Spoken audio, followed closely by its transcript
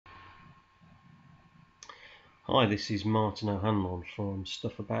Hi, this is Martin O'Hanlon from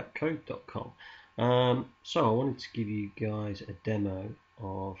stuffaboutcode.com. So I wanted to give you guys a demo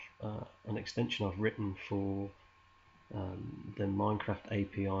of an extension I've written for the Minecraft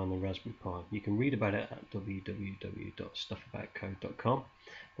API on the Raspberry Pi. You can read about it at www.stuffaboutcode.com.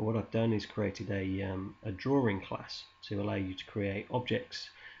 But what I've done is created a drawing class to allow you to create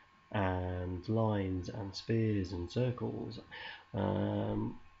objects and lines and spheres and circles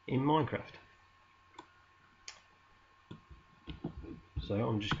in Minecraft. So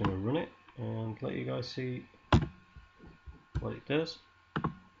I'm just going to run it and let you guys see what it does.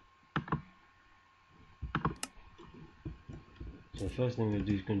 So the first thing we're going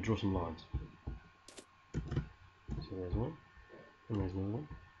to do is going to draw some lines. So there's one, and there's another one.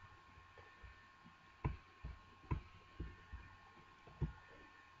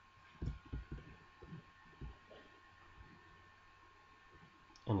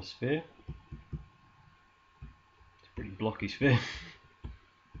 And a sphere. It's a pretty blocky sphere.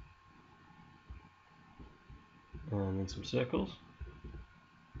 And then some circles.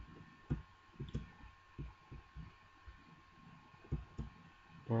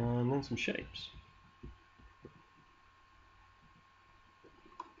 And then some shapes.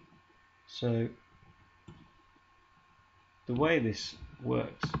 So the way this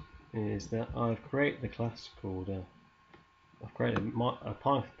works is that I've created a class called I've created a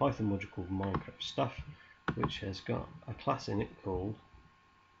Python module called Minecraft Stuff, which has got a class in it called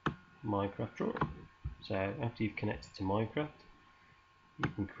Minecraft Drawing. So after you've connected to Minecraft, you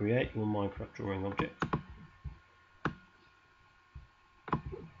can create your Minecraft drawing object,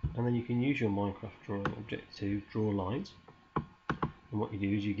 and then you can use your Minecraft drawing object to draw lines. And what you do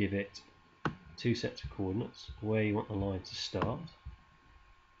is you give it two sets of coordinates: where you want the line to start,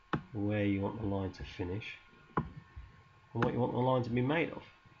 where you want the line to finish, and what you want the line to be made of.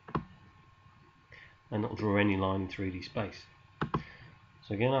 And it'll draw any line in 3D space.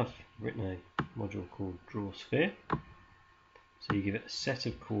 So again, I've written a module called Draw Sphere. So you give it a set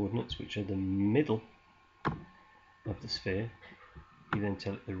of coordinates which are the middle of the sphere. You then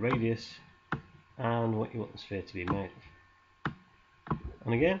tell it the radius and what you want the sphere to be made of.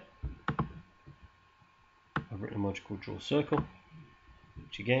 And again, I've written a module called Draw Circle,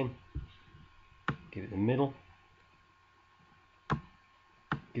 which again, give it the middle,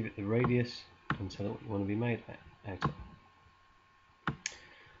 give it the radius, and tell it what you want to be made out of.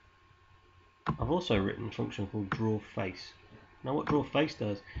 I've also written a function called Draw Face. Now what Draw Face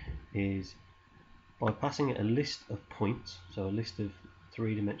does is, by passing it a list of points, so a list of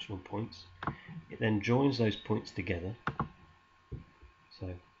three-dimensional points, it then joins those points together.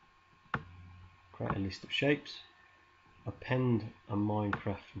 So create a list of shapes, append a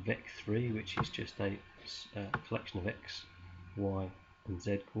Minecraft vec3, which is just a collection of x, y and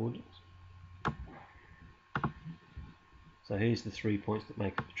z coordinates. So here's the 3 points that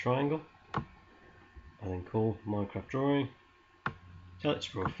make up the triangle. I then call Minecraft Drawing, tell it to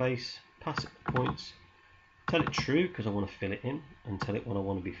draw a face, pass it the points, tell it true because I want to fill it in, and tell it what I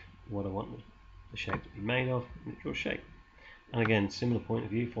want the shape to be made of, and it draws shape. And again, similar point of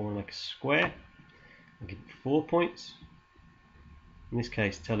view, if I want to make a square, I give it 4 points. In this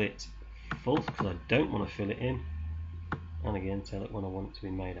case, tell it false because I don't want to fill it in, and again, tell it what I want it to be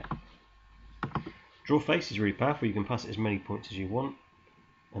made of. Draw face is really powerful. You can pass it as many points as you want,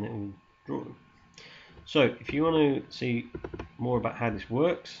 and it will draw them. So if you want to see more about how this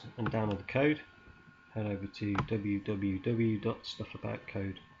works and download the code, head over to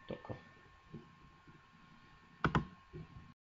www.stuffaboutcode.com.